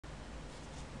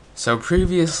So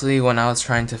previously, when I was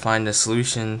trying to find a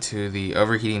solution to the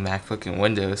overheating MacBook in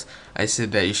Windows, I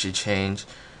said that you should change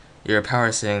your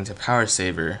power setting to power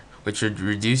saver, which would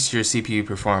reduce your CPU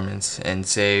performance and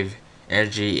save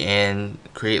energy and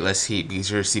create less heat because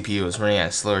your CPU was running at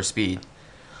a slower speed.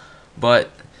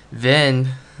 But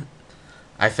then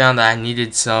I found that I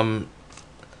needed full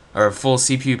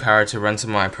CPU power to run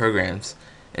some of my programs.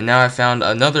 And now I found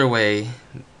another way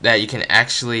that you can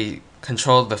actually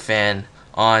control the fan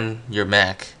on your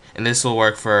Mac, and this will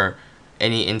work for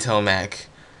any Intel Mac,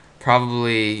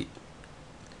 probably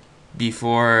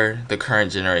before the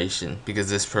current generation, because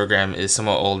this program is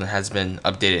somewhat old and has been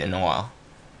updated in a while.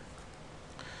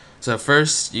 So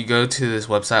first, you go to this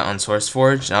website on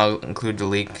SourceForge, and I'll include the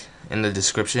link in the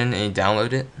description, and you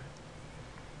download it.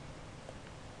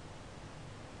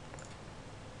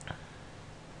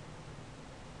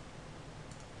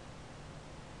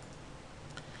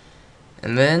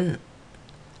 And then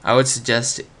I would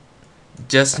suggest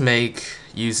just make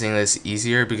using this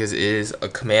easier because it is a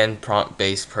command prompt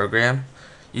based program.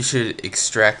 You should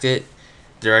extract it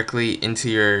directly into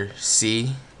your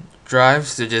C drive,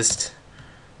 so just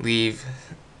leave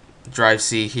drive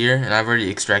C here, and I've already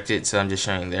extracted it, so I'm just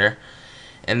showing there.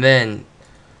 And then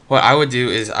what I would do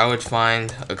is I would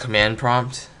find a command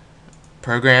prompt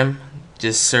program,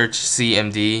 just search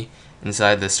CMD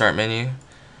inside the start menu.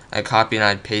 I copy and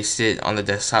I paste it on the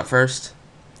desktop first.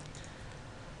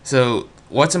 So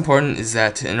what's important is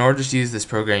that in order to use this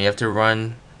program, you have to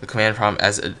run the command prompt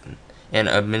as an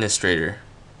administrator.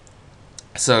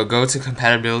 So go to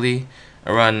compatibility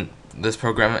and run this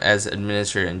program as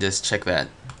administrator and just check that.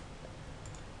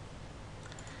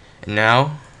 And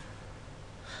now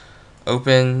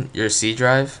open your C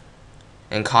drive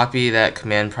and copy that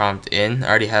command prompt in. I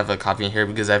already have a copy in here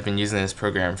because I've been using this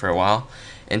program for a while.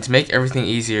 And to make everything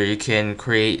easier, you can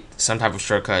create some type of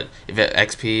shortcut. If you have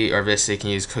XP or Vista, you can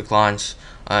use Quick Launch.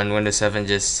 On Windows 7,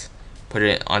 just put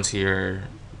it onto your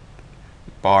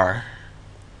bar.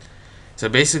 So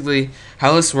basically,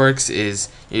 how this works is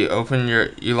you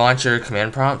launch your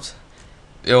command prompt.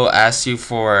 It will ask you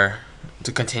to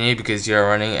continue because you're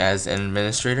running as an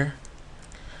administrator.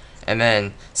 And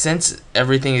then, since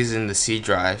everything is in the C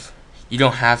drive, you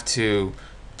don't have to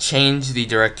change the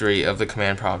directory of the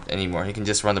command prompt anymore. You can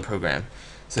just run the program.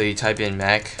 So you type in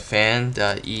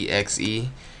macfan.exe,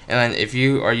 and then if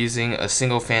you are using a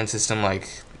single fan system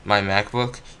like my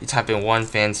MacBook, you type in one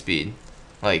fan speed,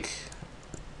 like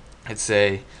let's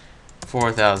say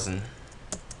 4,000.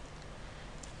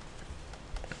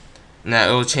 Now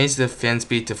it will change the fan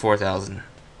speed to 4,000.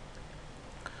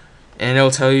 And it'll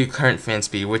tell you current fan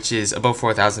speed, which is above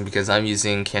 4,000 because I'm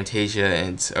using Camtasia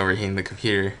and it's overheating the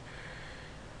computer.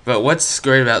 But what's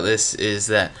great about this is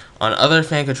that on other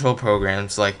fan control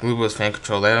programs like Windows Fan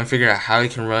Control, they haven't figured out how you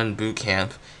can run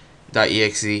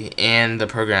bootcamp.exe and the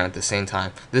program at the same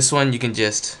time. This one,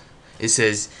 it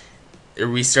says it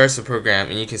restarts the program,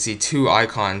 and you can see two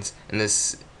icons in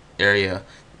this area.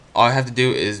 All I have to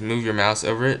do is move your mouse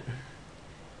over it.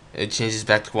 It changes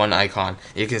back to one icon.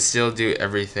 You can still do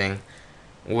everything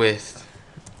with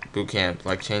bootcamp,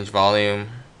 like change volume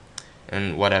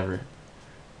and whatever.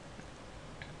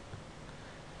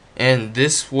 And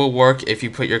this will work if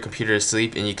you put your computer to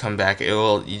sleep and you come back.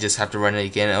 You just have to run it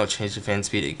again. It'll change the fan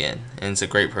speed again, and it's a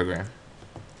great program.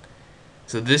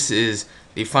 So this is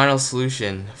the final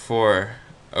solution for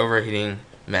overheating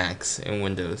Macs in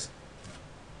Windows.